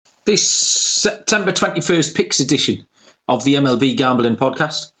this September 21st Picks edition of the MLB Gambling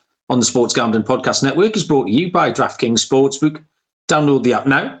Podcast on the Sports Gambling Podcast Network is brought to you by DraftKings Sportsbook. Download the app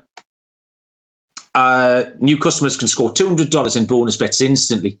now. New customers can score $200 in bonus bets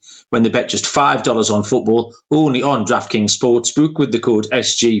instantly when they bet just $5 on football, only on DraftKings Sportsbook with the code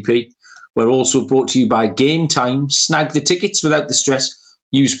SGP. We're also brought to you by Game Time. Snag the tickets without the stress.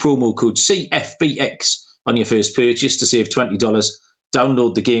 Use promo code CFBX on your first purchase to save $20.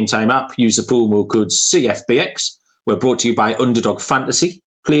 Download the Game Time app. Use the promo code CFBX. We're brought to you by Underdog Fantasy.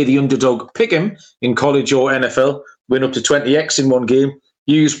 Play the Underdog Pick'em in college or NFL. Win up to 20x in one game.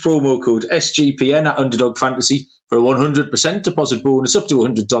 Use promo code SGPN at Underdog Fantasy for a 100% deposit bonus up to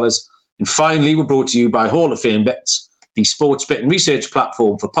 $100. And finally, we're brought to you by Hall of Fame Bets, the sports betting research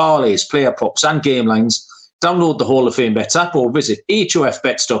platform for parlays, player props, and game lines. Download the Hall of Fame Bets app or visit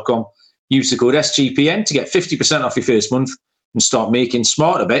hofbets.com. Use the code SGPN to get 50% off your first month and start making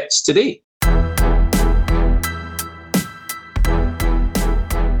smarter bets today.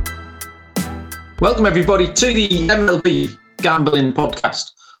 Welcome, everybody, to the MLB Gambling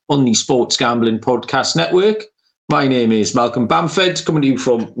Podcast on the Sports Gambling Podcast Network. My name is Malcolm Bamford, coming to you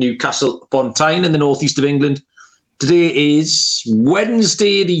from Newcastle upon Tyne in the northeast of England. Today is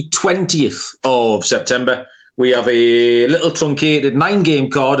Wednesday, the 20th of September. We have a little truncated 9-game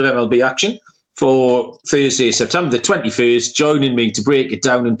card of MLB action for Thursday, September the 21st. Joining me to break it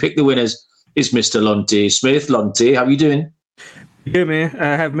down and pick the winners is Mr. Lonte Smith. Lonte, how are you doing? Yeah, man.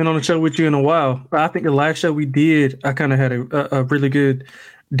 I haven't been on the show with you in a while. I think the last show we did, I kind of had a really good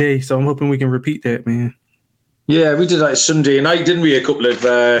day, so I'm hoping we can repeat that, man. Yeah, we did that Sunday night, didn't we? A couple of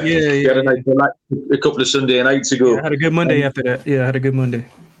a couple of Sunday nights ago. Yeah, I had a good Monday after that. Yeah, I had a good Monday.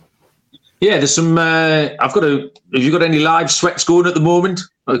 Yeah, there's some. Have you got any live sweats going at the moment?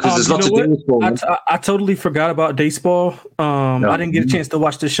 Because there's lots of baseball. I totally forgot about baseball. I didn't get a chance to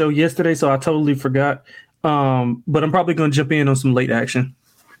watch the show yesterday, so I totally forgot. But I'm probably going to jump in on some late action.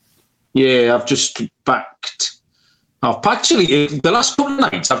 Yeah, I've actually, the last couple of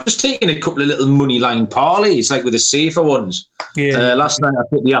nights, I've just taken a couple of little money line parlays, like with the safer ones. Yeah. Last night I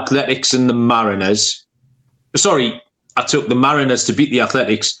took the Athletics and the Mariners. Sorry, I took the Mariners to beat the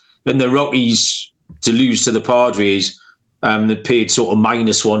Athletics and the Rockies to lose to the Padres. They paid sort of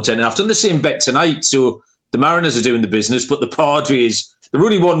 -110. And I've done the same bet tonight. So the Mariners are doing the business, but the Padres, they're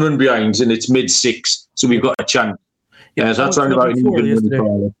only 1 run behind and it's mid-6. So we've got a chance. Yeah, so that's around about an even money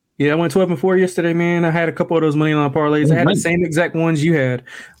parlay. Yeah, I went 12-4 yesterday, man. I had a couple of those money line parlays. I had the same exact ones you had.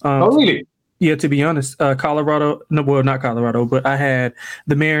 Oh, really? Yeah, to be honest, Colorado. No, well, not Colorado, but I had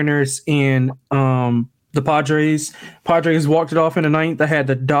the Mariners and the Padres. Padres walked it off in the 9th. I had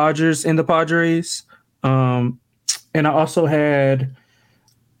the Dodgers and the Padres, and I also had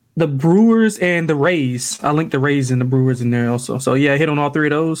the Brewers and the Rays. I linked the Rays and the Brewers in there also. So yeah, I hit on all 3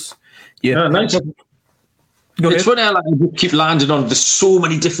 of those. Yeah, nice. It's funny how I keep landing on. There's so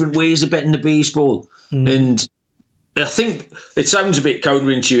many different ways of betting the baseball, and I think it sounds a bit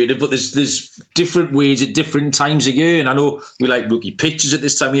counterintuitive, but there's different ways at different times of year. And I know we like rookie pitchers at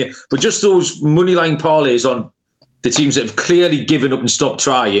this time of year, but just those money line parlays on the teams that have clearly given up and stopped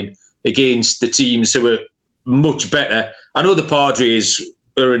trying against the teams who are much better. I know the Padres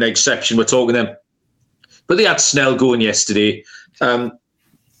are an exception. We're talking them, but they had Snell going yesterday, and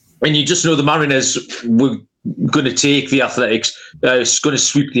you just know the Mariners were going to take the Athletics, going to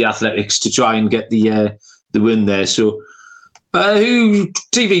sweep the Athletics to try and get the win there. So,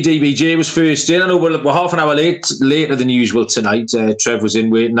 TVDBJ was first in. I know we're half an hour later than usual tonight. Trev was in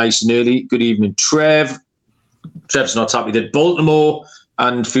waiting nice and early. Good evening, Trev. Trev's not happy that Baltimore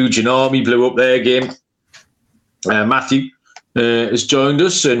and Fujinami blew up their game. Matthew has joined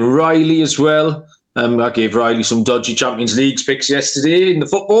us, and Riley as well. I gave Riley some dodgy Champions League picks yesterday in the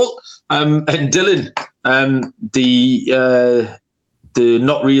football. And Dylan, the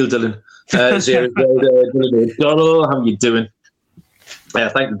not real Dylan, Dylan O'Donnell, how are you doing?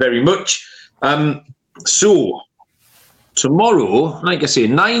 Thank you very much. So tomorrow, like I say,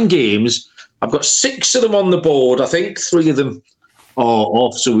 9 games. I've got 6 of them on the board. I think 3 of them are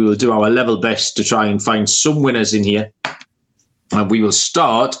off, so we will do our level best to try and find some winners in here. And we will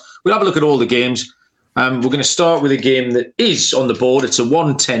start. We'll have a look at all the games. We're going to start with a game that is on the board. It's a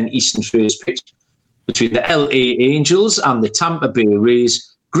 1:10 Eastern first pitch between the LA Angels and the Tampa Bay Rays.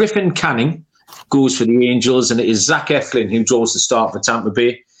 Griffin Canning goes for the Angels, and it is Zach Eflin who draws the start for Tampa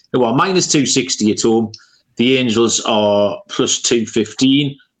Bay, who are -260 at home. The Angels are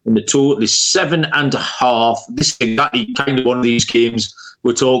 +215, and the total is 7.5. This is exactly kind of one of these games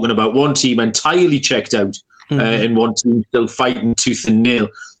we're talking about. One team entirely checked out, and one team still fighting tooth and nail.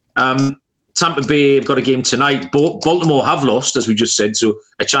 Tampa Bay have got a game tonight. Baltimore have lost, as we just said, so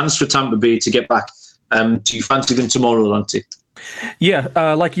a chance for Tampa Bay to get back. Do you fancy them tomorrow, Lanty? Yeah,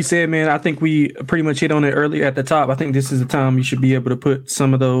 like you said, man, I think we pretty much hit on it earlier at the top. I think this is the time you should be able to put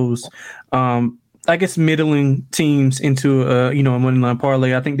some of those, I guess, middling teams into a money line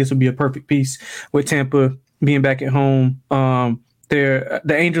parlay. I think this would be a perfect piece with Tampa being back at home. The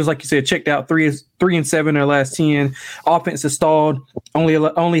Angels, like you said, checked out 3-7 their last 10. Offense has stalled.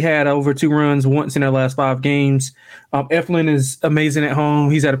 Only had over 2 runs once in their last 5 games. Eflin is amazing at home.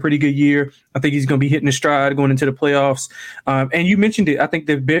 He's had a pretty good year. I think he's going to be hitting his stride going into the playoffs. And you mentioned it. I think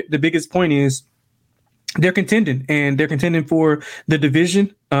the biggest point is they're contending, and they're contending for the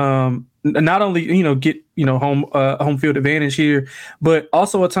division. Not only get home field advantage here, but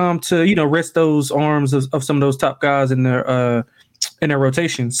also a time to rest those arms of some of those top guys in their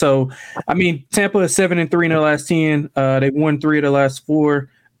rotation. So, I mean, Tampa is 7-3 in their last 10. They've won 3 of their last 4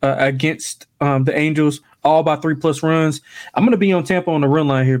 against the Angels, all by 3+ runs. I'm going to be on Tampa on the run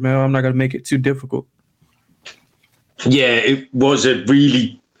line here, man. I'm not going to make it too difficult. Yeah, it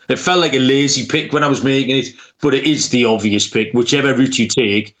felt like a lazy pick when I was making it, but it is the obvious pick. Whichever route you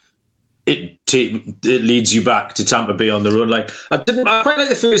take, it leads you back to Tampa Bay on the run line. I quite like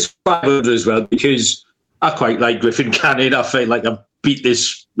the first 500 as well, because I quite like Griffin Canning. I felt like I beat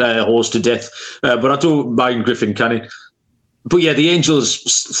this horse to death, but I don't mind Griffin Canning. But yeah, the Angels,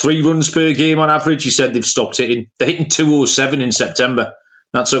 3 runs per game on average. You said they've stopped hitting. They're hitting 207 in September.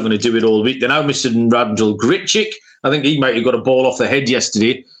 That's not going to do it all week. They're now missing Randall Grichuk. I think he might have got a ball off the head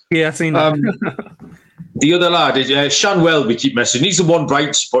yesterday. Yeah, I've seen that. The other lad is Shanwell. We keep messing. He's the one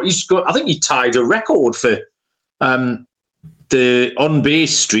bright spot. I think he tied a record for the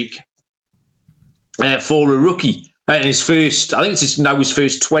on-base streak for a rookie in his first. I think it's now his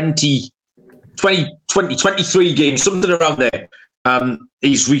first 23 games, something around there.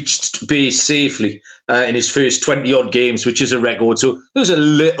 He's reached base safely in his first 20-odd games, which is a record. So there's a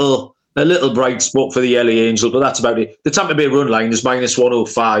little bright spot for the LA Angels, but that's about it. The Tampa Bay run line is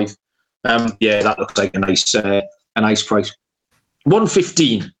 -105. Yeah, that looks like a nice price.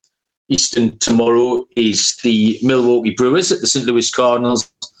 1:15 Eastern tomorrow is the Milwaukee Brewers at the St. Louis Cardinals.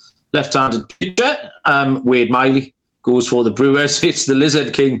 Left-handed pitcher, Wade Miley, goes for the Brewers. It's the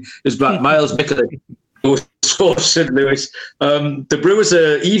Lizard King is back. Miles Mikolas goes for St. Louis. The Brewers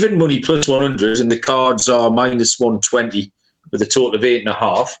are even money +100, and the Cards are -120 with a total of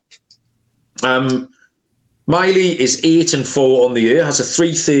 8.5. Miley is 8-4 on the year, has a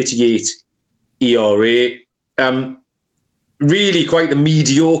 3.38 ERA. Really quite a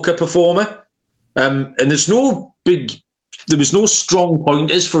mediocre performer. And there was no strong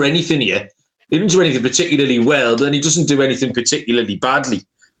pointers for anything here. He didn't do anything particularly well, but then he doesn't do anything particularly badly.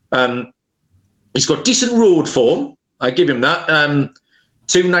 He's got decent road form. I give him that.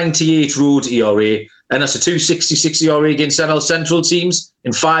 2.98 road ERA, and that's a 2.66 ERA against NL Central teams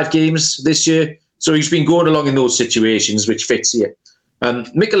in 5 games this year. So he's been going along in those situations, which fits here.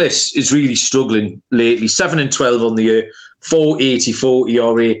 Mikolas is really struggling lately. 7-12 on the year, 4.84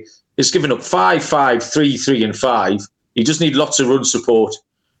 ERA. He's given up 5, 3, and 5. He just needs lots of run support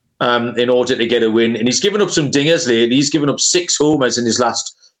in order to get a win. And he's given up some dingers lately. He's given up 6 homers in his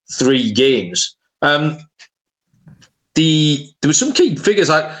last 3 games. There were some key figures.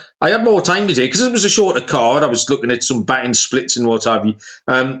 I had more time today because it was a shorter card. I was looking at some batting splits and what have you.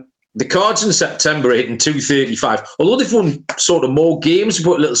 The Cards in September are hitting 235. Although they've won sort of more games, we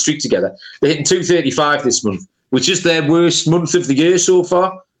put a little streak together. They're hitting 235 this month, which is their worst month of the year so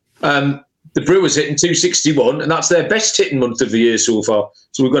far. The Brewers hitting 261, and that's their best hitting month of the year so far.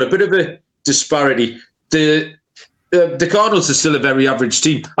 So we've got a bit of a disparity. The Cardinals are still a very average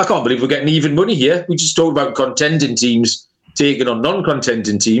team. I can't believe we're getting even money here. We just talked about contending teams taking on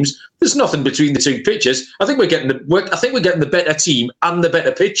non-contending teams. There's nothing between the 2 pitchers. I think we're getting the better team and the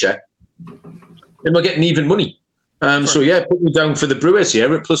better pitcher, and we're getting even money. So yeah, put me down for the Brewers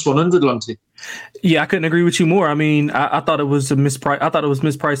here at +100, Lanty. Yeah, I couldn't agree with you more. I mean, I thought it was a misprice. I thought it was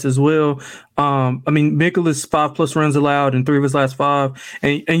mispriced as well. I mean, Mikolas 5+ runs allowed in 3 of his last 5,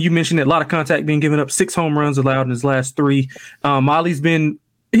 and you mentioned that a lot of contact being given up. 6 home runs allowed in his last 3. Miley's been.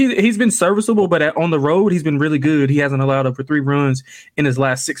 He's been serviceable, but on the road, he's been really good. He hasn't allowed over 3 runs in his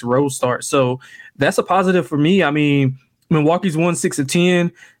last 6 road starts. So that's a positive for me. I mean, Milwaukee's won 6 of 10.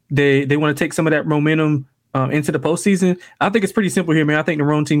 They want to take some of that momentum into the postseason. I think it's pretty simple here, man. I think the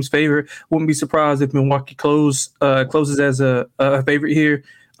road team's favorite. Wouldn't be surprised if Milwaukee closes as a favorite here.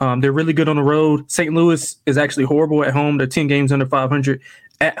 They're really good on the road. St. Louis is actually horrible at home. They're 10 games under 500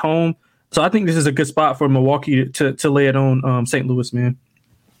 at home. So I think this is a good spot for Milwaukee to lay it on St. Louis, man.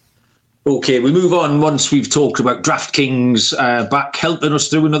 Okay, we move on once we've talked about DraftKings back helping us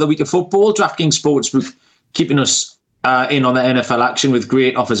through another week of football. DraftKings Sportsbook keeping us in on the NFL action with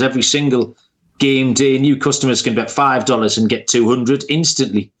great offers every single game day. New customers can bet $5 and get $200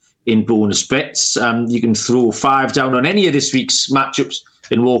 instantly in bonus bets. You can throw 5 down on any of this week's matchups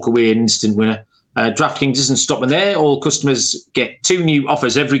and walk away an instant winner. DraftKings isn't stopping there. All customers get 2 new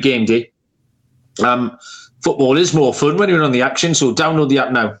offers every game day. Football is more fun when you're on the action, so download the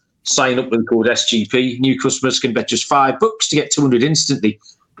app now. Sign up with the code SGP. New customers can bet just $5 to get $200 instantly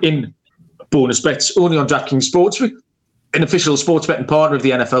in bonus bets. Only on DraftKings Sportsbook, an official sports betting partner of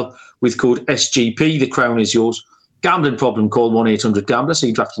the NFL, with code SGP. The crown is yours. Gambling problem? Call 1-800-GAMBLER.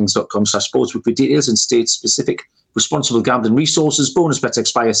 See DraftKings.com/sportsbook for details and state-specific responsible gambling resources. Bonus bets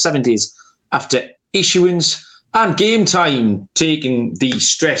expire 7 days after issuance. And Game Time, taking the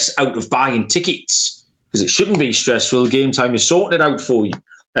stress out of buying tickets, because it shouldn't be stressful. Game Time is sorting it out for you.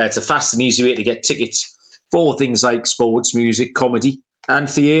 It's a fast and easy way to get tickets for things like sports, music, comedy, and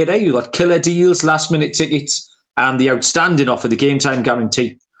theatre. You've got killer deals, last-minute tickets, and the outstanding offer, the Game Time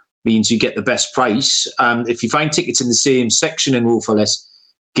Guarantee, means you get the best price. If you find tickets in the same section and more for less,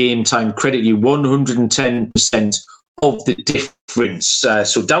 Game Time credit you 110% of the difference.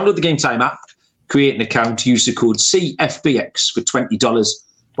 So download the Game Time app, create an account, use the code CFBX for $20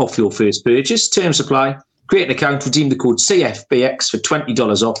 off your first purchase. Terms apply. Create an account, redeem the code CFBX for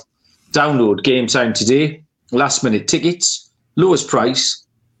 $20 off. Download Game Time today. Last minute tickets, lowest price,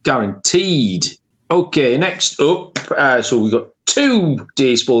 guaranteed. Okay, next up, so we've got 2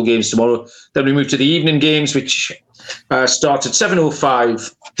 days ball games tomorrow. Then we move to the evening games, which start at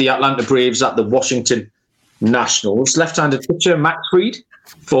 7:05. The Atlanta Braves at the Washington Nationals. Left-handed pitcher Max Fried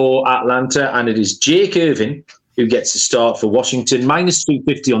for Atlanta, and it is Jake Irvin who gets the start for Washington.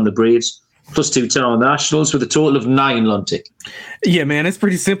 -250 on the Braves. +210 on the Nationals with a total of 9, Lontic. Yeah, man, it's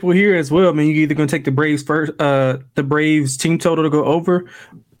pretty simple here as well. I mean, you're either going to take the Braves first, the Braves team total to go over,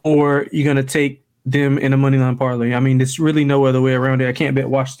 or you're going to take them in a money line parlay. I mean, there's really no other way around it. I can't bet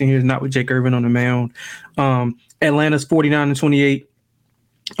Washington here, not with Jake Irvin on the mound. Atlanta's 49-28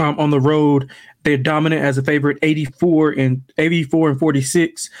 on the road. They're dominant as a favorite, 84 and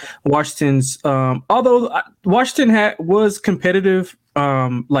 46. Washington's, although Washington was competitive,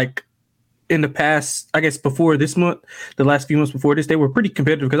 like in the past, I guess before this month, the last few months before this, they were pretty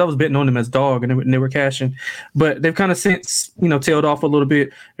competitive because I was betting on them as dog and they were cashing. But they've kind of since, tailed off a little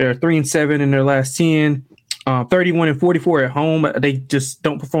bit. They're 3-7 in their last 10, 31-44 at home. They just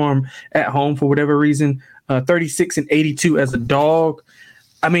don't perform at home for whatever reason. 36-82 as a dog.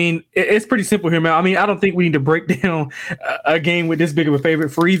 I mean, it's pretty simple here, man. I mean, I don't think we need to break down a game with this big of a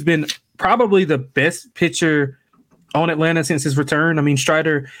favorite. Fried's been probably the best pitcher on Atlanta since his return. I mean,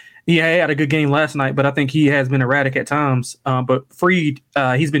 Strider, he had a good game last night, but I think he has been erratic at times. But Fried,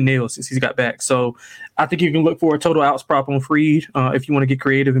 he's been nailed since he's got back. So I think you can look for a total outs prop on Fried if you want to get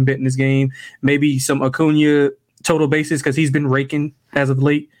creative in betting this game. Maybe some Acuna total bases because he's been raking as of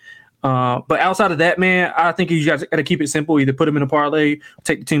late. But outside of that, man, I think you guys got to keep it simple. Either put him in a parlay,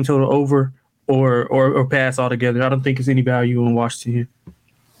 take the team total over, or pass altogether. I don't think there's any value in Washington here.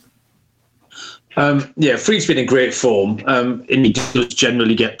 Fried's been in great form, and he does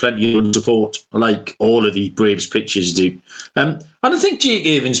generally get plenty of support, like all of the Braves pitchers do. I don't think Jake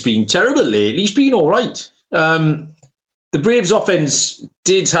Irvin's been terrible lately. He's been all right. The Braves' offense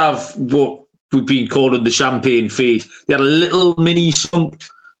did have what we've been calling the champagne fade. They had a little mini slump,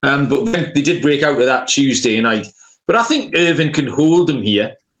 but then they did break out of that Tuesday night. But I think Irvin can hold them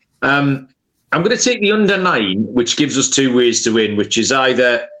here. I'm going to take the under 9, which gives us 2 ways to win, which is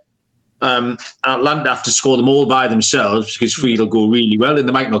either Atlanta have to score them all by themselves because Fried will go really well and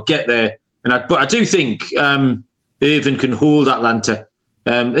they might not get there. But I do think Irvin can hold Atlanta.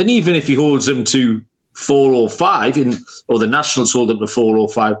 And even if he holds them to 4 or 5, or the Nationals hold them to 4 or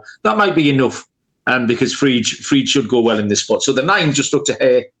 5, that might be enough because Fried should go well in this spot. So the 9 just looked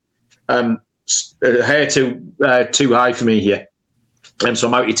a hair too high for me here. So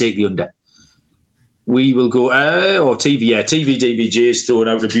I'm out to take the under. We will go, TV DBJ is throwing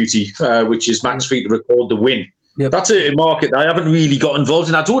out the beauty, which is Max Fried to record the win. Yep. That's a market that I haven't really got involved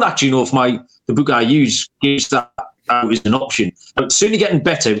in. I don't actually know if the book I use gives that out as an option. It's certainly getting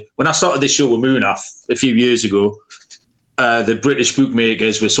better. When I started this show with Moonaf a few years ago, the British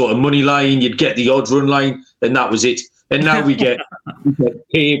bookmakers were sort of money line, you'd get the odd run line, and that was it. And now we get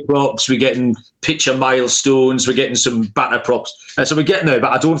pay props, we're getting pitcher milestones, we're getting some batter props. So we're getting there,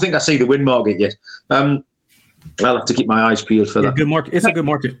 but I don't think I see the win market yet. I'll have to keep my eyes peeled for that. Good market. It's a good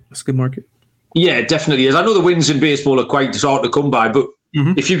market. It's a good market. Yeah, it definitely is. I know the wins in baseball are quite hard to come by, but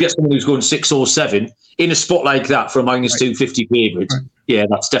if you get someone who's going 6 or 7 in a spot like that for a minus 250 favourite, yeah,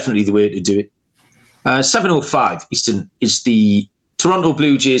 that's definitely the way to do it. 7:05 Eastern is the Toronto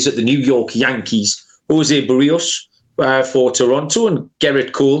Blue Jays at the New York Yankees. Jose Barrios for Toronto and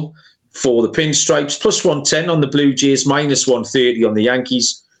Gerrit Cole for the Pinstripes. Plus 110 on the Blue Jays, minus 130 on the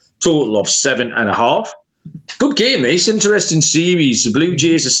Yankees. Total of 7.5. Good game, It's interesting series. The Blue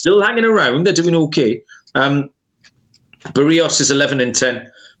Jays are still hanging around. They're doing okay. Barrios is 11-10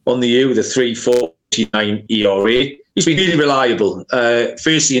 on the year with a 3.49 ERA. He's been really reliable.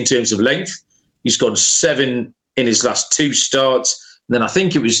 Firstly, in terms of length, he's gone 7 in his last 2 starts. And then I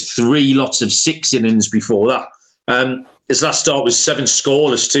think it was 3 lots of 6 innings before that. His last start was 7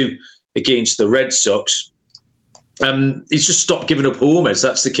 scoreless too against the Red Sox. He's just stopped giving up homers.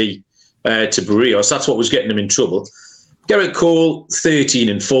 That's the key to Barrios. That's what was getting him in trouble. Gerrit Cole,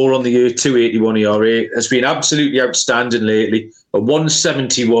 13-4 on the year, 2.81 ERA, has been absolutely outstanding lately. A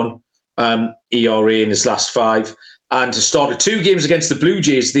 1.71 ERA in his last 5. And to start 2 games against the Blue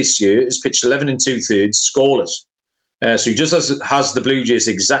Jays this year, has pitched 11 2/3 scoreless. So he just has the Blue Jays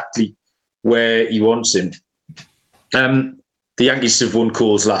exactly where he wants him. The Yankees have won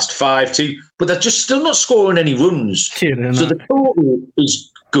Cole's last 5 too, but they're just still not scoring any runs. So the total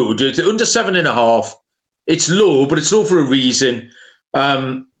is good. It's under 7.5. It's low, but it's low for a reason.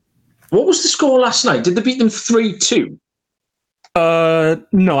 What was the score last night? Did they beat them 3-2?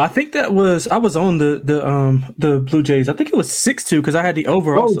 No, I think I was on the Blue Jays. I think it was 6-2 because I had the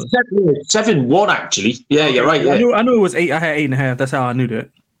over also. 7-1 actually. Yeah, you're right. Yeah. I knew it was 8. I had 8.5. That's how I knew that.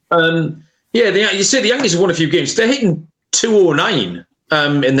 You said the Yankees have won a few games. They're hitting 209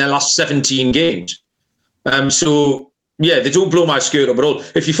 in their last 17 games. So yeah, they don't blow my skirt up at all.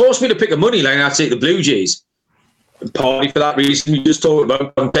 If you force me to pick a money line, I'd take the Blue Jays. Partly for that reason we just talked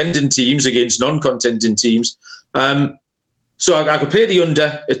about, contending teams against non-contending teams. So I could play the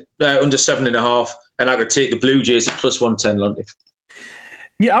under 7.5, and I could take the Blue Jays at plus 110, London.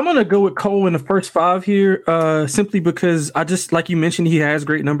 Yeah, I'm going to go with Cole in the first 5 here, simply because I just, like you mentioned, he has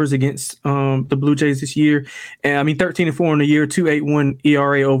great numbers against the Blue Jays this year. And I mean, 13-4 in the year, 2.81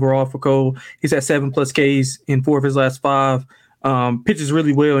 ERA overall for Cole. He's at 7+ Ks in 4 of his last 5. Pitches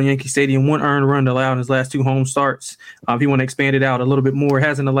really well in Yankee Stadium. 1 earned run allowed in his last 2 home starts. If you want to expand it out a little bit more,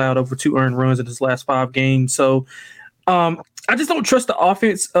 hasn't allowed over 2 earned runs in his last 5 games. So I just don't trust the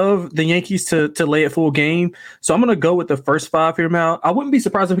offense of the Yankees to lay a full game. So I'm going to go with the first 5 here, Mal. I wouldn't be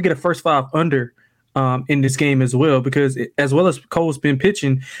surprised if we get a first 5 under in this game as well, because as well as Cole's been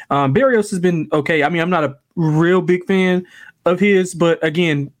pitching, Barrios has been okay. I mean, I'm not a real big fan of his, but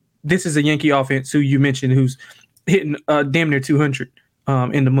again, this is a Yankee offense who you mentioned who's hitting damn near 200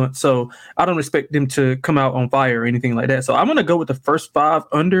 in the month. So I don't expect them to come out on fire or anything like that. So I'm going to go with the first 5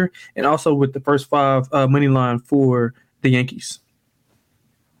 under and also with the first 5 money line for the Yankees.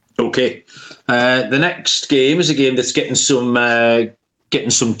 Okay. The next game is a game that's getting some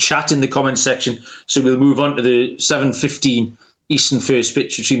chat in the comment section. So we'll move on to the 7:15 Eastern first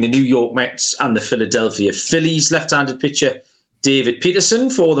pitch between the New York Mets and the Philadelphia Phillies. Left-handed pitcher David Peterson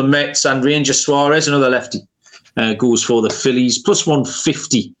for the Mets, and Ranger Suarez, another lefty, goes for the Phillies. Plus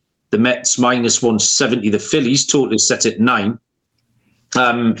 150, the Mets, minus 170, the Phillies. Total is set at 9.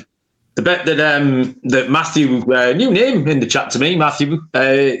 The bet that Matthew, new name in the chat to me, Matthew,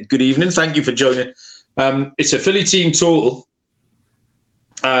 good evening. Thank you for joining. It's a Philly team total.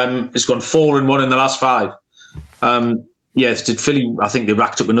 It's gone 4-1 in the last 5. Yes, did Philly, I think they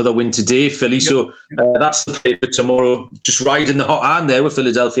racked up another win today, Philly. Yep. So that's the play for tomorrow. Just riding the hot hand there with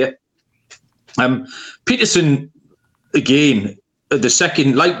Philadelphia. Peterson, again, the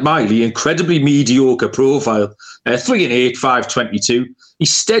second, like Miley, incredibly mediocre profile. 3-8, 5.22.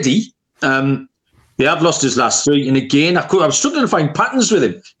 He's steady. They have lost his last 3, and again, I was struggling to find patterns with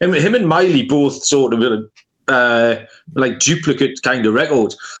him. Him and Miley both sort of like duplicate kind of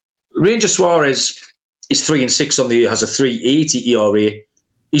records. Ranger Suarez is 3-6 on the year, has a 3.80 ERA.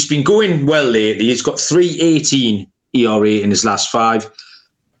 He's been going well lately. He's got 3.18 ERA in his last 5.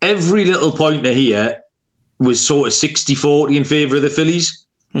 Every little pointer here was sort of 60-40 in favour of the Phillies.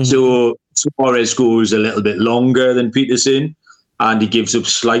 Mm-hmm. So Suarez goes a little bit longer than Peterson, and he gives up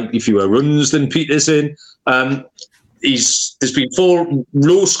slightly fewer runs than Peterson. There's been 4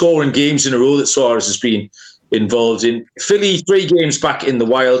 low-scoring games in a row that Suarez has been involved in. Philly, 3 games back in the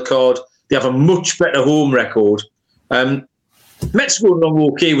wild card. They have a much better home record. Mets going along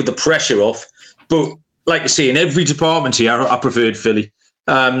okay with the pressure off, but like I say, in every department here, I preferred Philly.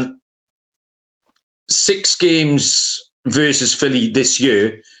 6 games versus Philly this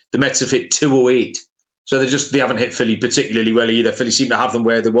year, the Mets have hit 208. So they haven't hit Philly particularly well either. Philly seem to have them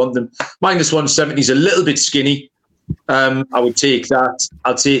where they want them. Minus 170 is a little bit skinny. I would take that.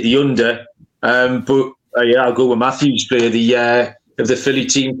 I'll take the under. I'll go with Matthew's play of the Philly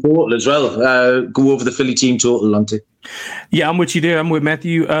team total as well. Go over the Philly team total, Lonte. Yeah, I'm with you there. I'm with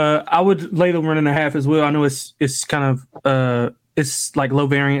Matthew. I would lay the 1.5 as well. I know it's kind of it's like low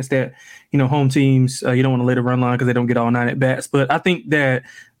variance that, home teams, you don't want to lay the run line because they don't get all 9 at bats. But I think that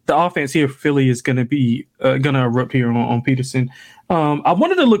the offense here for Philly is going to be going to erupt here on Peterson. I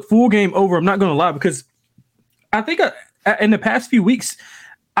wanted to look full game over. I'm not going to lie, because I think in the past few weeks,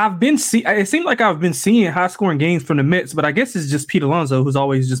 it seemed like I've been seeing high scoring games from the Mets, but I guess it's just Pete Alonso who's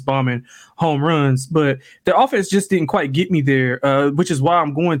always just bombing home runs. But the offense just didn't quite get me there, which is why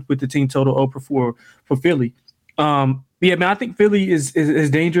I'm going with the team total over for Philly. Yeah, man, I think Philly is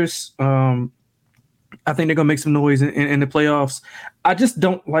dangerous. I think they're gonna make some noise in the playoffs. I just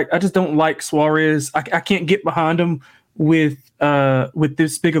don't like Suarez. I can't get behind him with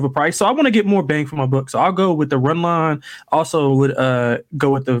this big of a price. So I want to get more bang for my buck. So I'll go with the run line. Also would go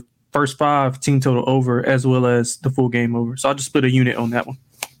with the first 5 team total over as well as the full game over. So I'll just split a unit on that one.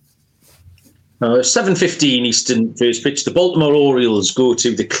 7:15 Eastern first pitch. The Baltimore Orioles go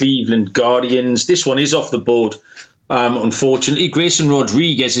to the Cleveland Guardians. This one is off the board. Unfortunately, Grayson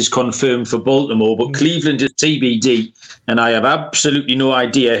Rodriguez is confirmed for Baltimore, but Cleveland is TBD, and I have absolutely no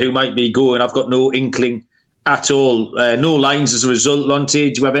idea who might be going. I've got no inkling at all. No lines as a result.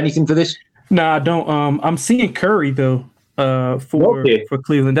 Lonte, do you have anything for this? No, I don't. I'm seeing Curry though for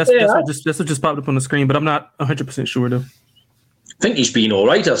Cleveland. That's what just popped up on the screen, but I'm not 100% sure though. I think he's been all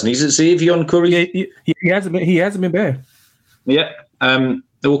right, hasn't he? Is it Xavier Curry? Yeah, he hasn't been bad. Yeah.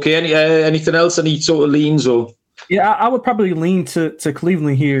 Okay. Anything else? Any sort of leans or? Yeah, I would probably lean to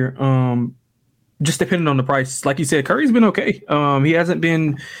Cleveland here, just depending on the price. Like you said, Curry's been okay. He hasn't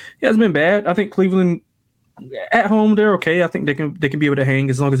been bad. I think Cleveland at home, they're okay. I think they can be able to hang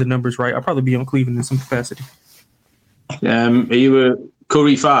as long as the number's right. I'll probably be on Cleveland in some capacity. Are you a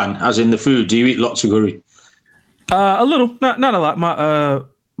curry fan, as in the food? Do you eat lots of curry? A little, not a lot.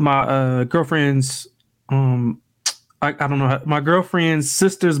 My girlfriend's I don't know. My girlfriend's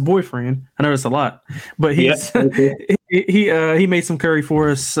sister's boyfriend. I know it's a lot, but he made some curry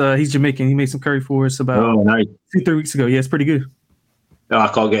for us. He's Jamaican. He made some curry for us about 2-3 weeks ago. Yeah, it's pretty good. Oh, I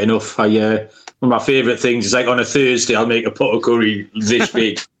can't get enough. One of my favourite things is like on a Thursday, I'll make a pot of curry this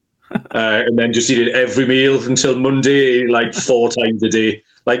big, and then just eat it every meal until Monday, like 4 times a day.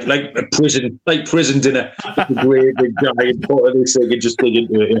 Like a prison dinner. It's a great big giant pot of this thing and just dig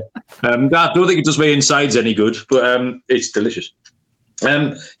into it. I don't think it does my insides any good, but it's delicious.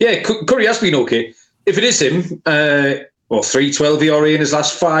 Curry has been okay. If it is him, 3.12 ERA in his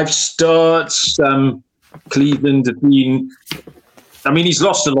last 5 starts. Cleveland have been. I mean, he's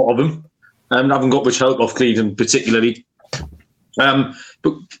lost a lot of them. Haven't got much help off Cleveland particularly.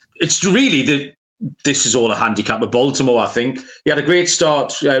 But it's really this is all a handicap of Baltimore, I think. He had a great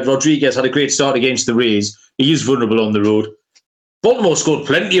start. Rodriguez had a great start against the Rays. He is vulnerable on the road. Baltimore scored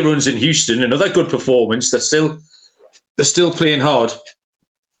plenty of runs in Houston. Another good performance. They're still playing hard.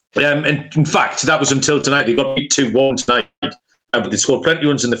 And in fact, that was until tonight. They got beat 2-1 tonight. But they scored plenty of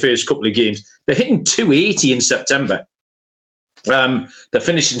runs in the first couple of games. They're hitting 280 in September. They're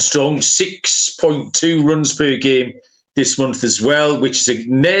finishing strong, 6.2 runs per game this month as well, which is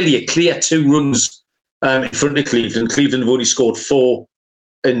nearly a clear 2 runs in front of Cleveland. Cleveland have only scored 4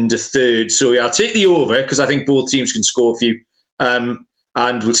 in the third. So I'll take the over because I think both teams can score a few. And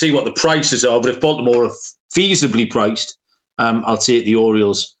we'll see what the prices are. But if Baltimore are feasibly priced, I'll take the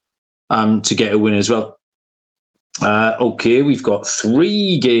Orioles to get a win as well. Okay, we've got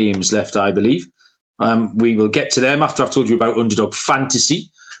 3 games left, I believe. We will get to them after I've told you about Underdog Fantasy.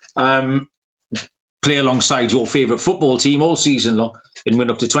 Play alongside your favourite football team all season long and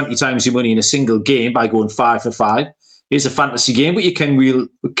win up to 20 times your money in a single game by going 5 for 5. It's a fantasy game, but you can win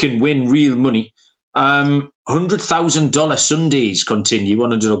real money. $100,000 Sundays continue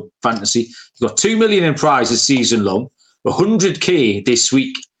on Underdog Fantasy. You've got $2 million in prizes season long, $100K this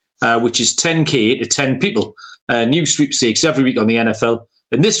week, which is 10K to 10 people. New sweepstakes every week on the NFL.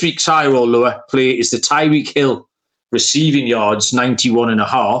 And this week's higher or lower play is the Tyreek Hill receiving yards,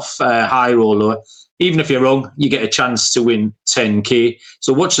 91.5, higher or lower. Even if you're wrong, you get a chance to win 10K.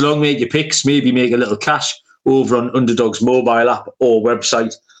 So watch along, make your picks, maybe make a little cash over on Underdog's mobile app or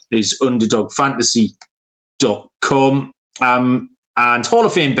website is underdogfantasy.com. And Hall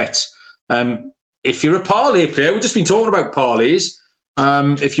of Fame bets. If you're a parlay player, we've just been talking about parlays.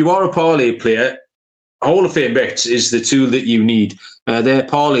 If you are a parlay player, Hall of Fame bets is the tool that you need. They're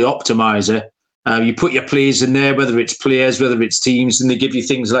parlay optimizer. You put your plays in there, whether it's players, whether it's teams, and they give you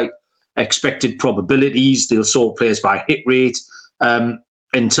things like expected probabilities. They'll sort players by hit rate and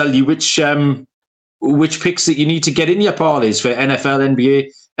tell you which which picks that you need to get in your parlays for NFL,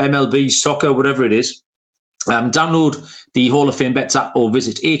 NBA, MLB, soccer, whatever it is. Download the Hall of Fame Bets app or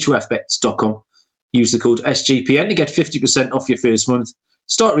visit hofbets.com. Use the code SGPN to get 50% off your first month.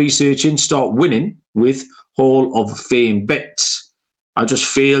 Start researching, start winning with Hall of Fame Bets. I just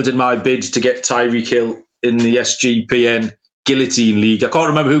failed in my bid to get Tyreek Hill in the SGPN Guillotine League. I can't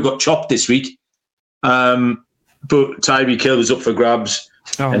remember who got chopped this week, but Tyreek Hill was up for grabs,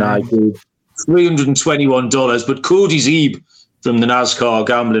 I did $321. But Cody Zeeb from the NASCAR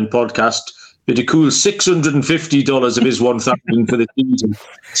Gambling Podcast bid a cool $650 of his $1,000 for the season.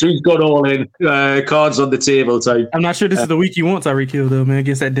 So he's got all in, cards on the table type. I'm not sure this is the week you want Tyreek Hill, though, man,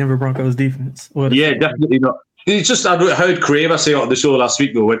 against that Denver Broncos defense. Yeah, definitely not. It's just, I heard Kramer say on the show last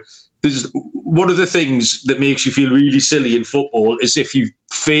week, though, there's one of the things that makes you feel really silly in football is if you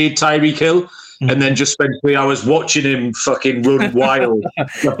fade Tyreek Hill and then just spend 3 hours watching him fucking run wild.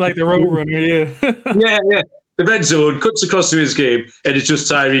 Like the road runner, yeah. Yeah. The red zone cuts across to his game, and it's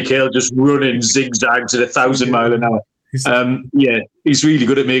just Tyreek Hill just running zigzags at 1,000 miles an hour. He's really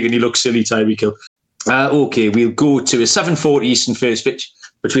good at making you look silly, Tyreek Hill. Okay, we'll go to a 7:40 Eastern first pitch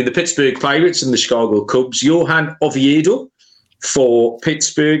between the Pittsburgh Pirates and the Chicago Cubs. Johan Oviedo for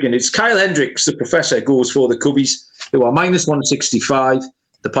Pittsburgh, and it's Kyle Hendricks, the professor, goes for the Cubbies. They were minus 165.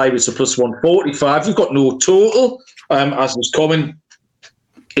 The Pirates are plus 145. We've got no total, as was common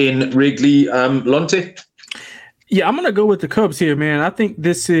in Wrigley Lonte. Yeah, I'm going to go with the Cubs here, man. I think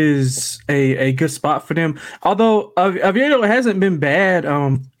this is a good spot for them. Although Oviedo hasn't been bad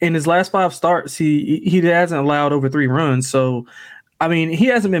in his last 5 starts, he hasn't allowed over 3 runs. So, I mean, he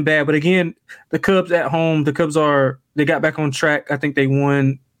hasn't been bad. But again, the Cubs at home, they got back on track. I think they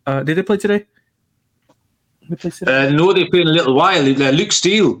won. Did they play today? No, they're playing a little while. Luke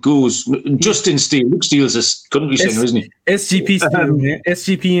Steele goes. Justin Steele. Luke Steele's a country singer, isn't he? SGP Steele, man.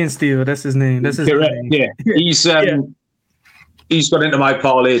 SGPN Steele. That's his name. That's his name. Yeah. He's got into my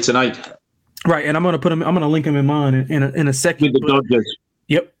parlay tonight. Right, and I'm gonna link him in mine in a second. With the Dodgers.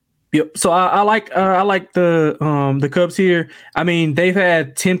 Yep. So I like the Cubs here. I mean, they've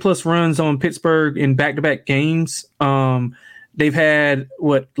had 10+ runs on Pittsburgh in back-to-back games. They've had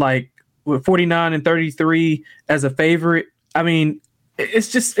 49 and 33 as a favorite. I mean,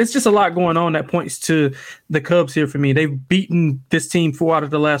 it's just a lot going on that points to the Cubs here for me. They've beaten this team 4 out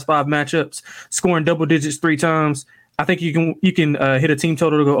of the last 5 matchups, scoring double digits 3 times. I think you can hit a team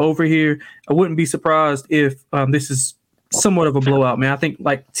total to go over here. I wouldn't be surprised if this is somewhat of a blowout, man. I think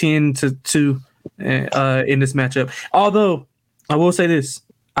like 10-2 in this matchup. Although I will say this.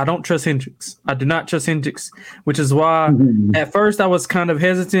 I don't trust Hendricks. I do not trust Hendricks, which is why at first I was kind of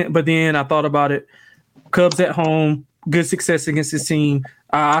hesitant, but then I thought about it. Cubs at home, good success against this team.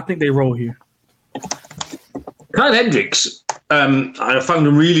 I think they roll here. Kyle Hendricks, I found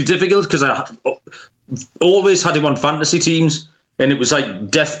him really difficult because I always had him on fantasy teams, and it was like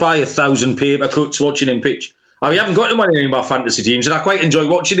death by 1,000 paper cuts watching him pitch. I haven't got him on any of my fantasy teams, and I quite enjoy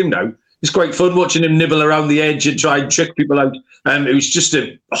watching him now. It's quite fun watching him nibble around the edge and try and trick people out. It was just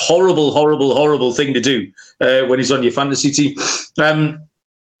a horrible thing to do when he's on your fantasy team.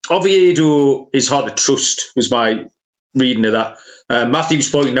 Oviedo is hard to trust, was my reading of that. Matthew's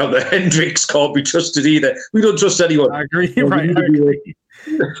pointing out that Hendricks can't be trusted either. We don't trust anyone. I agree. Right. I agree.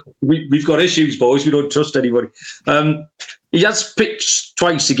 We've got issues, boys. We don't trust anybody. He has pitched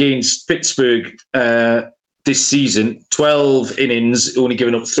twice against Pittsburgh this season, 12 innings, only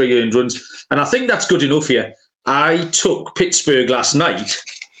giving up 3 earned runs. And I think that's good enough here. I took Pittsburgh last night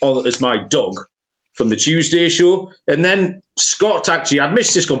as my dog from the Tuesday show. And then Scott, actually, I'd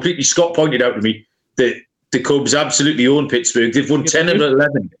missed this completely. Scott pointed out to me that the Cubs absolutely own Pittsburgh. They've won 10 of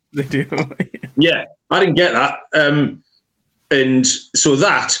 11. They do. Yeah, I didn't get that. And so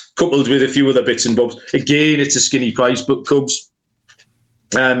that, coupled with a few other bits and bobs, again, it's a skinny price, but Cubs...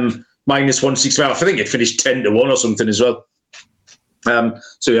 minus 165. I think it finished 10-1 or something as well.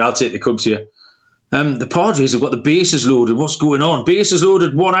 So yeah, I'll take the Cubs here. The Padres have got the bases loaded. What's going on? Bases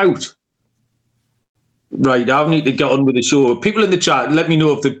loaded, 1 out. Right, I need to get on with the show. People in the chat, let me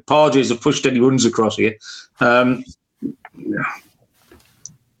know if the Padres have pushed any runs across here.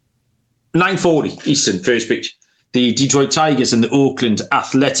 9:40 Eastern, first pitch. The Detroit Tigers and the Oakland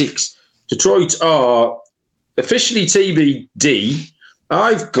Athletics. Detroit are officially TBD.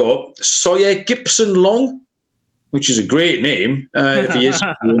 I've got Sawyer Gibson Long, which is a great name if he is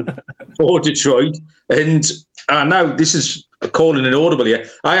for Detroit. And now this is calling an audible here.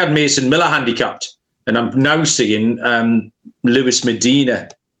 I had Mason Miller handicapped, and I'm now seeing Lewis Medina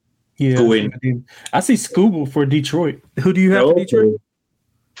going. I see Scooble for Detroit. Who do you have for Detroit?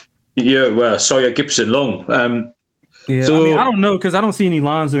 Yeah, well, Sawyer Gibson Long. Yeah, So, I mean, I don't know because I don't see any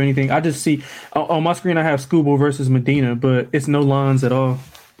lines or anything. I just see on my screen I have Scooble versus Medina, but it's no lines at all.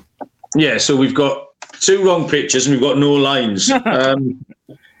 yeah, so we've got 2 wrong pictures and we've got no lines.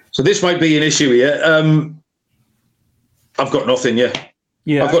 So this might be an issue here. I've got nothing, yeah.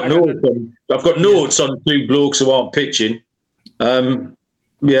 Yeah, I've got notes on 2 blokes who aren't pitching.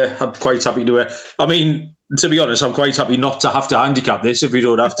 Yeah, I'm quite happy to. I mean, to be honest, I'm quite happy not to have to handicap this if we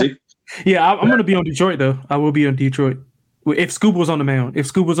don't have to. Yeah, I'm going to be on Detroit though. I will be on Detroit if Scooble's on the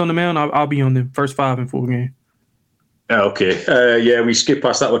mound. I'll be on the first 5 and 4 game. Okay. Yeah, we skip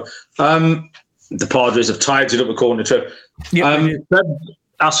past that one. The Padres have tied it up according to Trev. Yeah.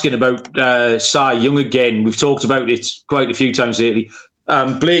 Asking about Cy Young again. We've talked about it quite a few times lately.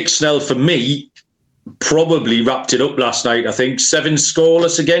 Blake Snell, for me, probably wrapped it up last night. I think 7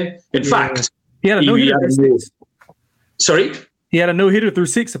 scoreless again. In fact, he had a no-hitter. Sorry? He had a no-hitter through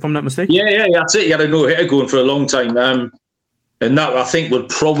 6, if I'm not mistaken. Yeah, that's it. He had a no-hitter going for a long time. And that, I think, would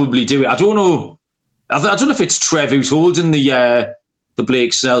probably do it. I don't know. I don't know if it's Trev who's holding the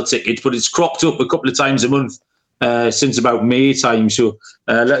Blake Snell ticket, but it's cropped up a couple of times a month since about May time. So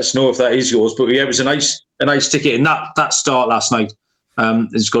let us know if that is yours. But yeah, it was a nice ticket. And that start last night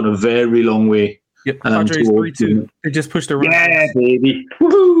has gone a very long way. Yep, Padres 3-2. They just pushed around. Yeah, baby.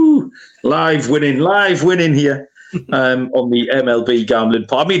 Woohoo! Live winning here on the MLB gambling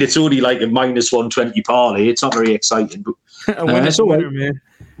part. I mean, it's only like a -120 parlay. It's not very exciting, but it's a winner, man.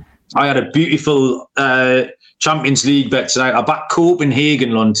 I had a beautiful Champions League bet tonight. I backed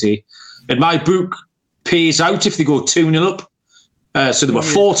Copenhagen, Lonte, and my book pays out if they go 2-0 up. So they were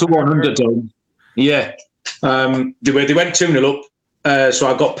 4-1 underdog. Yeah, they went 2-0 up. So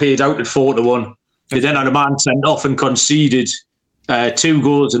I got paid out at 4-1. They then had a man sent off and conceded 2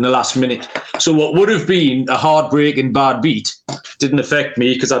 goals in the last minute. So what would have been a heartbreaking bad beat didn't affect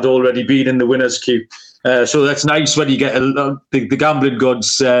me because I'd already been in the winner's queue. So that's nice when you get the gambling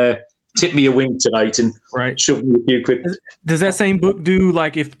gods tip me a wink tonight and shove me a few quick. Does that same book do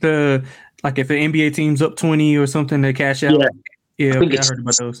if the NBA team's up 20 or something, they cash out? Yeah, I heard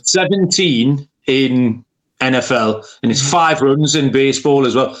about those. 17 in NFL, and it's 5 runs in baseball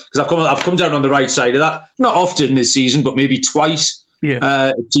as well. Because I've come down on the right side of that. Not often this season, but maybe twice.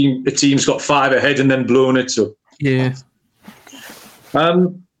 Yeah, a team's got 5 ahead and then blown it. So yeah,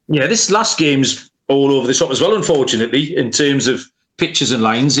 this last game's all over the shop as well. Unfortunately, in terms of pitches and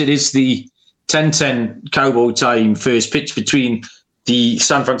lines, it is the 10:10 Cowboy time first pitch between the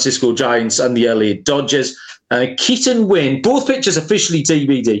San Francisco Giants and the LA Dodgers. Keaton Wynn, both pitchers officially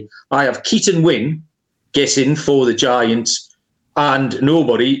TBD. I have Keaton Wynn guessing for the Giants and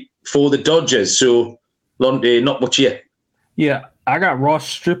nobody for the Dodgers. So, Lonte, not much yet. Yeah, I got Ross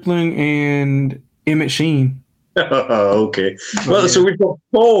Stripling and Emmett Sheen. Okay. Well, so we've got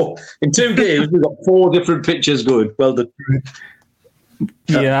 4 in 2 games. We've got 4 different pitchers going. Well done.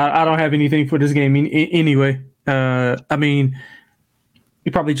 Yeah, I don't have anything for this game anyway. I mean,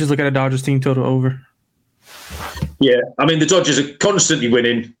 you probably just look at a Dodgers team total over. Yeah, I mean, the Dodgers are constantly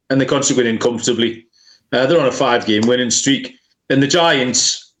winning, and they're constantly winning comfortably. They're on a 5-game winning streak. And the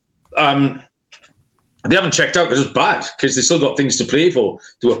Giants, they haven't checked out because it's bad, because they've still got things to play for.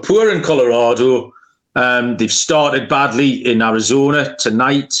 They were poor in Colorado. They've started badly in Arizona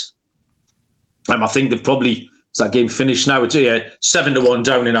tonight. I think they've probably, is that game finished now? It's 7-1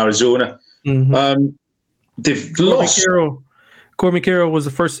 down in Arizona. Mm-hmm. They've lost. Corbin Carroll was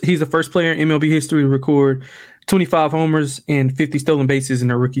he's the first player in MLB history to record 25 homers and 50 stolen bases in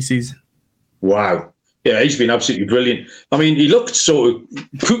their rookie season. Wow. Yeah, he's been absolutely brilliant. I mean, he looked sort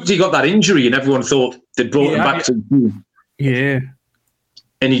of... He got that injury and everyone thought they'd brought him back to the team. Yeah.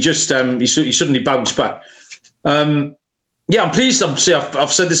 And he just... he suddenly bounced back. I'm pleased. I've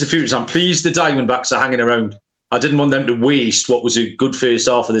said this a few times. I'm pleased the Diamondbacks are hanging around. I didn't want them to waste what was a good first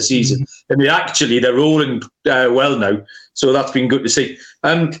half of the season. And they're rolling well now. So that's been good to see.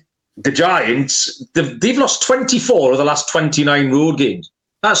 The Giants, they've lost 24 of the last 29 road games.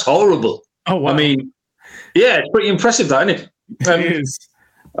 That's horrible. Oh, wow. I mean, yeah, it's pretty impressive, that, isn't it? It is.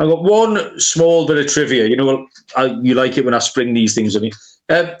 I've got one small bit of trivia. You know, you like it when I spring these things on you.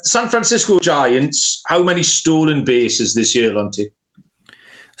 San Francisco Giants, how many stolen bases this year, Lonte?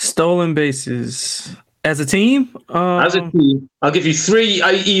 Stolen bases. As a team? As a team. I'll give you 3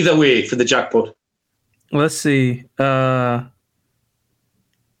 either way for the jackpot. Let's see.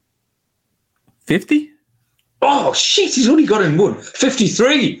 50? Oh, shit, he's only got in one.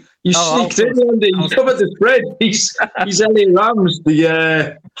 53. You sneaked in, Andy. He covered the spread. He's LA Rams.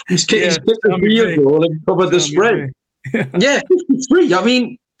 He's kicked the field goal and covered the spread. Yeah, 53. I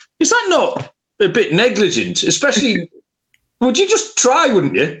mean, is that not a bit negligent? Especially, would you just try,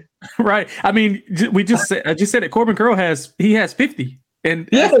 wouldn't you? Right. I mean, I just said it. Corbin Curl has 50, and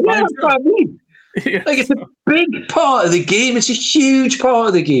that's what I mean. Yeah, like, it's a big part of the game. It's a huge part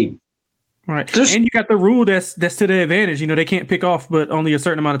of the game. Right. And you got the rule that's to their advantage. They can't pick off but only a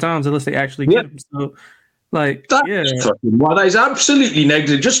certain amount of times unless they actually get them. So, that is absolutely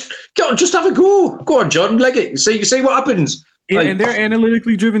negative. Just have a go. Go on, John. Leg it. See what happens. And they're an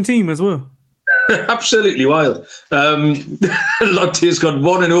analytically driven team as well. Absolutely wild. Lonte's got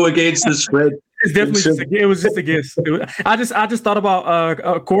 1-0 against the spread. It's definitely it was just a guess. I just thought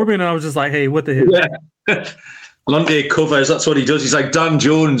about Corbin, and I was just like, hey, what the hell? Yeah. Lonte covers. That's what he does. He's like Dan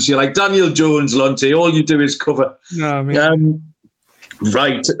Jones. You're like Daniel Jones, Lonte. All you do is cover. No, man.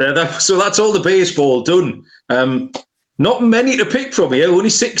 Right. So that's all the baseball done. Not many to pick from here. Only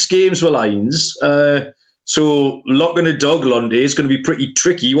 6 games with Lions. So locking a dog, Lonte, is going to be pretty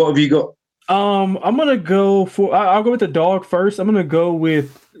tricky. What have you got? I'm gonna go for. I'll go with the dog first. I'm gonna go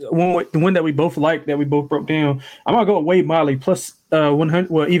with the one that we both like, that we both broke down. I'm gonna go with Wade Miley plus 100.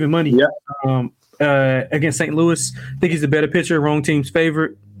 Well, even money. Yeah. Against St. Louis, I think he's the better pitcher. Wrong team's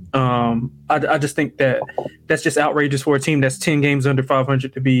favorite. I just think that's just outrageous for a team that's 10 games under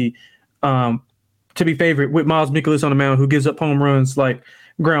 500 to be favored with Miles Mikolas on the mound, who gives up home runs like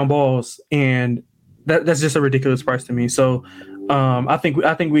ground balls, and that's just a ridiculous price to me. So. I think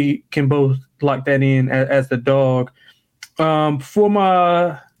we can both lock that in as the dog. For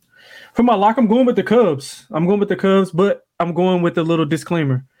my lock, I'm going with the Cubs. But I'm going with a little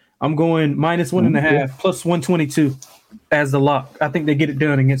disclaimer. I'm going -1.5 plus 122 as the lock. I think they get it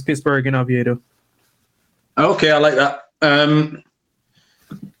done against Pittsburgh and Oviedo. Okay, I like that.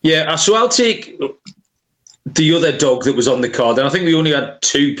 So I'll take the other dog that was on the card, and I think we only had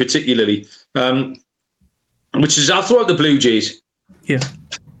 2 particularly. Which is, I'll throw out the Blue Jays. Yeah.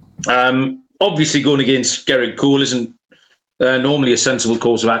 Obviously, going against Gerrit Cole isn't normally a sensible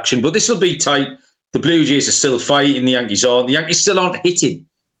course of action, but this will be tight. The Blue Jays are still fighting. The Yankees aren't. The Yankees still aren't hitting.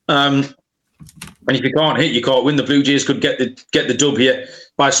 And if you can't hit, you can't win. The Blue Jays could get the dub here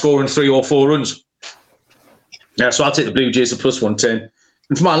by scoring 3 or 4 runs. Yeah, so I'll take the Blue Jays at plus 110.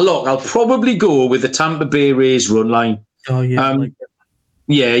 And for my lock, I'll probably go with the Tampa Bay Rays run line. Oh, yeah.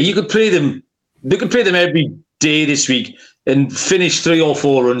 Yeah, you could play them. They could play them every day this week and finish 3 or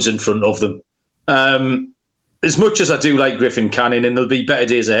 4 runs in front of them. As much as I do like Griffin Canning, and there'll be better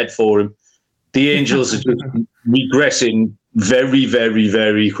days ahead for him, the Angels are just regressing very, very,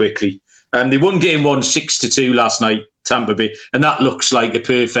 very quickly. They won game 1 6-2 last night, Tampa Bay, and that looks like a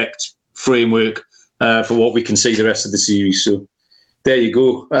perfect framework for what we can see the rest of the series. So there you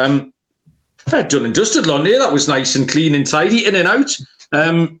go. Done and dusted, Lonnie. That was nice and clean and tidy, in and out.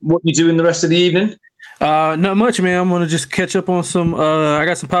 What you doing the rest of the evening? Not much, man. I'm gonna just catch up on some. I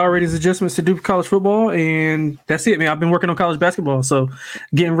got some power ratings adjustments to do for college football, and that's it, man. I've been working on college basketball, so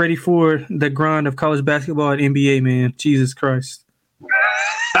getting ready for the grind of college basketball and NBA, man. Jesus Christ,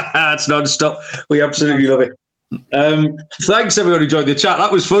 it's non-stop. We absolutely love it. Thanks everyone who joined the chat.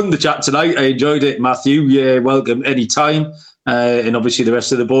 That was fun. The chat tonight. I enjoyed it, Matthew. Yeah, welcome anytime. And obviously the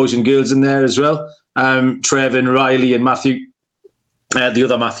rest of the boys and girls in there as well. Trevin, Riley, and Matthew. The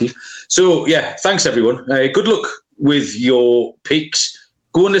other Matthew. So, yeah, thanks, everyone. Good luck with your picks.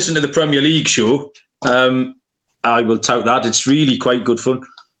 Go and listen to the Premier League show. I will tout that. It's really quite good fun.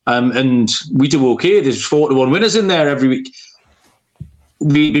 And we do okay. There's 4-1 winners in there every week.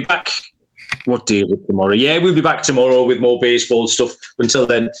 We'll be back. What day is it tomorrow? Yeah, we'll be back tomorrow with more baseball stuff. Until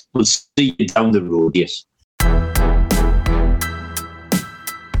then, we'll see you down the road. Yes.